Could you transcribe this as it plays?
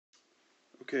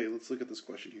Okay, let's look at this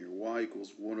question here. Y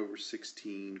equals 1 over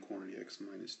 16 quantity x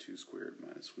minus 2 squared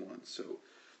minus 1. So,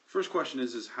 first question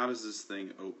is how does this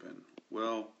thing open?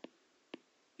 Well,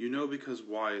 you know because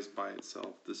y is by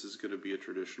itself, this is going to be a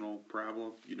traditional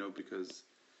parabola. You know because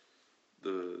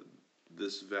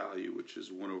this value, which is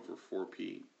 1 over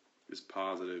 4p, is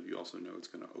positive. You also know it's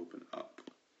going to open up.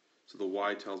 So the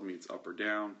y tells me it's up or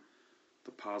down.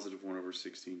 The positive 1 over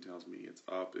 16 tells me it's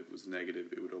up. If it was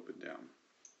negative, it would open down.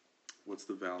 What's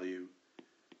the value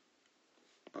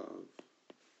of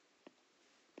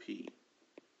p?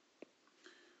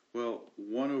 Well,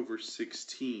 1 over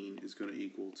 16 is going to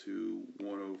equal to 1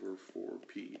 over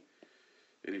 4p.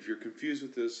 And if you're confused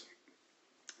with this,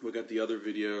 look at the other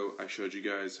video. I showed you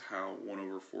guys how 1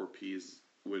 over 4p is,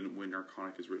 when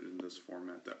arconic is written in this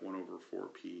format, that 1 over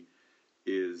 4p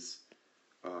is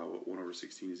what 1 over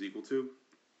 16 is equal to.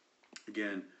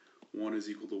 Again, 1 is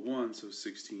equal to 1, so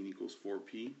 16 equals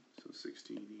 4p. So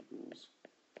 16 equals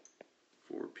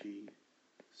 4p,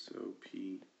 so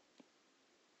p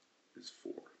is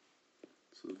 4.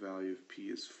 So the value of p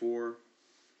is 4.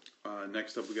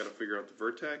 Next up, we got to figure out the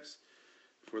vertex.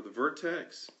 For the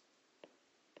vertex,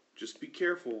 just be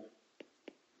careful.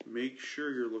 Make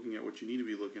sure you're looking at what you need to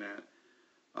be looking at.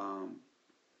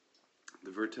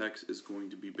 The vertex is going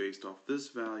to be based off this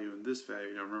value and this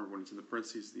value. Now remember, when it's in the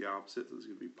parentheses, it's the opposite. So it's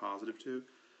going to be positive 2.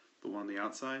 The one on the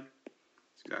outside,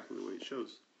 it's exactly the way it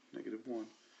shows, negative 1.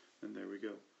 And there we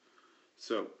go.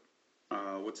 So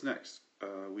what's next?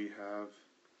 We have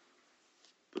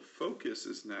the focus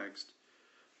is next.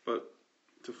 But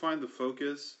to find the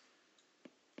focus,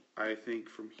 I think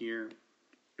from here,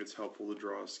 it's helpful to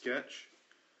draw a sketch.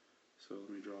 So let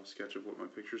me draw a sketch of what my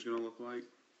picture is going to look like.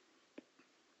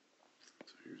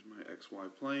 So here's my xy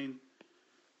plane.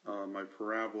 My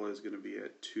parabola is going to be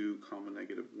at 2,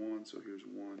 negative 1. So here's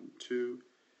 1, 2.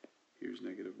 Here's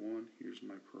negative 1. Here's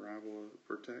my parabola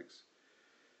vertex.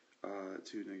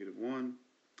 2, negative 1.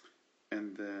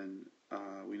 And then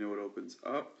we know it opens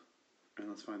up. And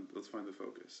let's find the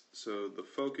focus. So the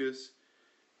focus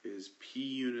is p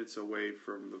units away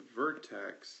from the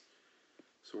vertex.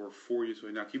 So we're 4 units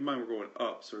away. Now keep in mind we're going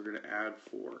up, so we're going to add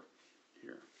 4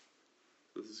 here.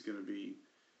 This is going to be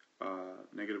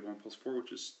negative 1 plus 4,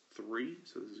 which is 3.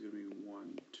 So this is going to be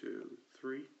 1, 2,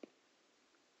 3.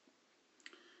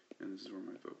 And this is where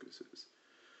my focus is.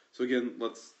 So again,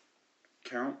 let's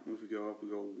count. If we go up, we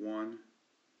go 1,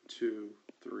 2,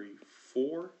 3,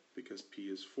 4, because p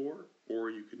is 4.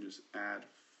 Or you can just add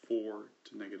 4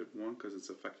 to negative 1, because it's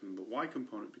affecting the y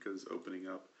component because it's opening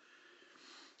up.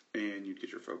 And you'd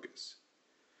get your focus.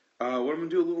 What I'm going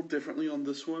to do a little differently on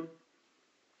this one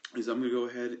is I'm going to go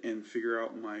ahead and figure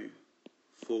out my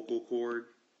focal chord.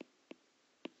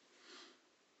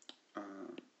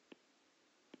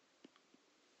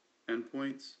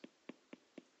 Endpoints.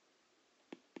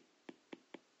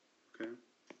 Okay.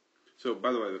 So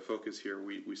by the way, the focus here,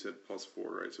 we said plus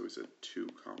 4, right? So we said 2,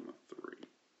 3.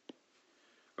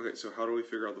 Okay, so how do we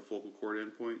figure out the focal chord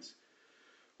endpoints?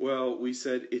 Well, we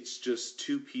said it's just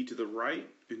 2p to the right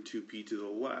and 2p to the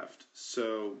left.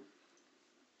 So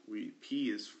p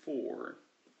is 4.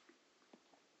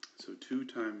 So 2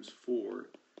 times 4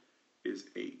 is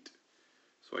 8.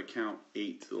 So I count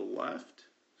 8 to the left.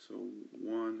 So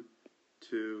 1,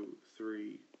 2,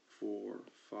 3, 4,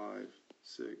 5,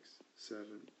 6, 7,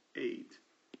 8.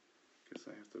 Guess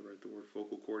I have to write the word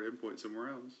focal chord endpoint somewhere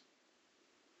else.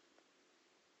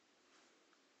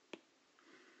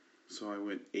 So I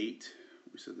went 8.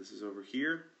 We said this is over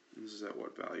here. And this is at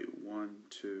what value? 1,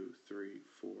 2, 3,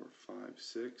 4, 5,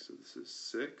 6. So this is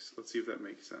 6. Let's see if that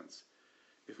makes sense.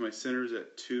 If my center is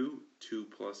at 2, 2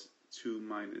 plus 2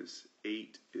 minus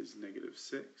 8 is negative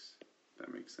 6.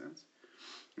 That makes sense.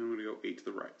 And I'm going to go 8 to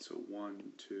the right. So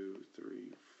 1, 2,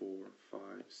 3, 4, 5,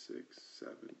 6,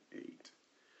 7, 8.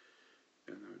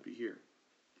 And that would be here.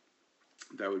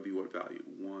 That would be what value?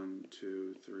 1,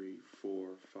 2, 3, 4,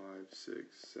 5,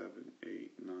 6, 7,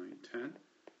 8, 9, 10.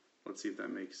 Let's see if that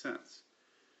makes sense.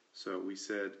 So we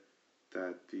said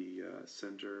that the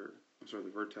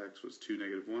the vertex was 2,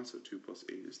 negative 1, so 2 plus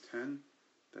 8 is 10.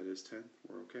 That is 10.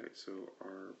 We're okay. So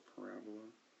our parabola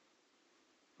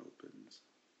opens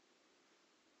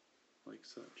like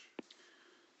such.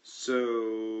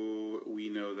 So we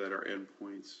know that our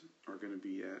endpoints are going to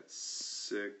be at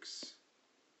 6,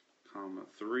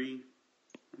 3.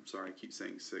 I'm sorry, I keep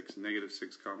saying 6. Negative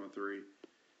 6, 3.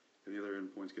 And the other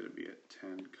endpoint is going to be at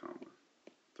 10,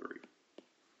 3.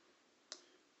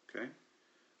 Okay.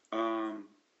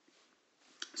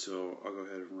 So I'll go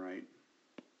ahead and write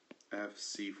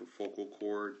FC for focal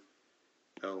chord,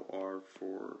 LR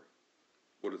for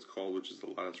what it's called, which is the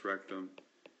latus rectum,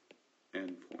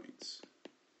 endpoints.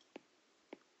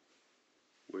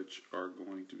 which are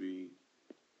going to be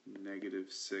negative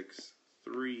 6,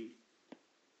 3,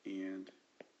 and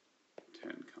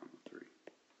 10, 3.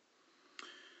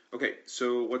 Okay,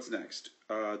 so what's next?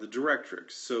 The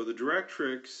directrix. So the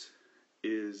directrix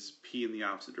is P in the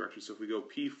opposite direction. So if we go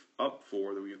P up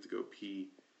 4, then we have to go P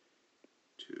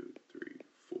 2, 3,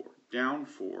 4, down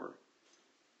 4,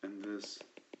 and this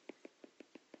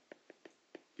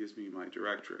gives me my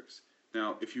directrix.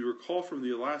 Now, if you recall from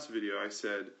the last video, I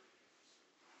said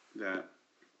that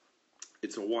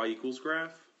it's a y equals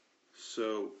graph.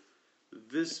 So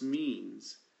this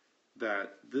means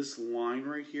that this line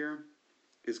right here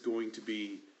is going to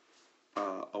be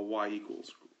a y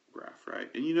equals graph, right?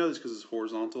 And you know this because it's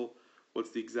horizontal.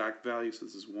 What's the exact value? So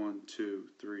this is 1, 2,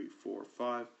 3, 4,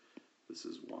 5. This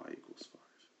is y equals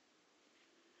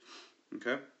 5.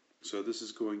 Okay? So this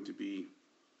is going to be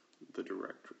the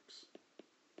directrix.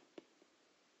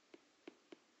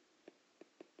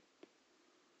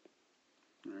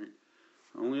 Alright.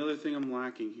 The only other thing I'm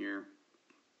lacking here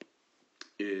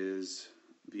is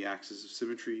the axis of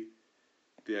symmetry.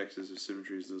 The axis of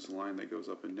symmetry is this line that goes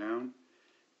up and down.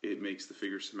 It makes the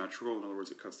figure symmetrical. In other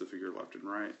words, it cuts the figure left and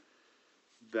right.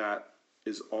 That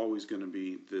is always going to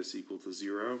be this equal to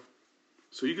 0.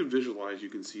 So you can visualize, you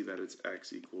can see that it's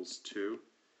x equals 2.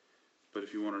 But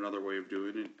if you want another way of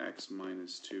doing it, x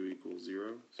minus 2 equals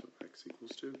 0. So x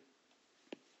equals 2.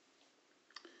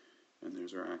 And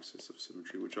there's our axis of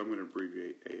symmetry, which I'm going to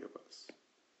abbreviate A of S.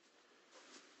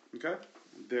 Okay,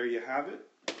 there you have it.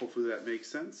 Hopefully that makes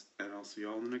sense, and I'll see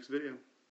you all in the next video.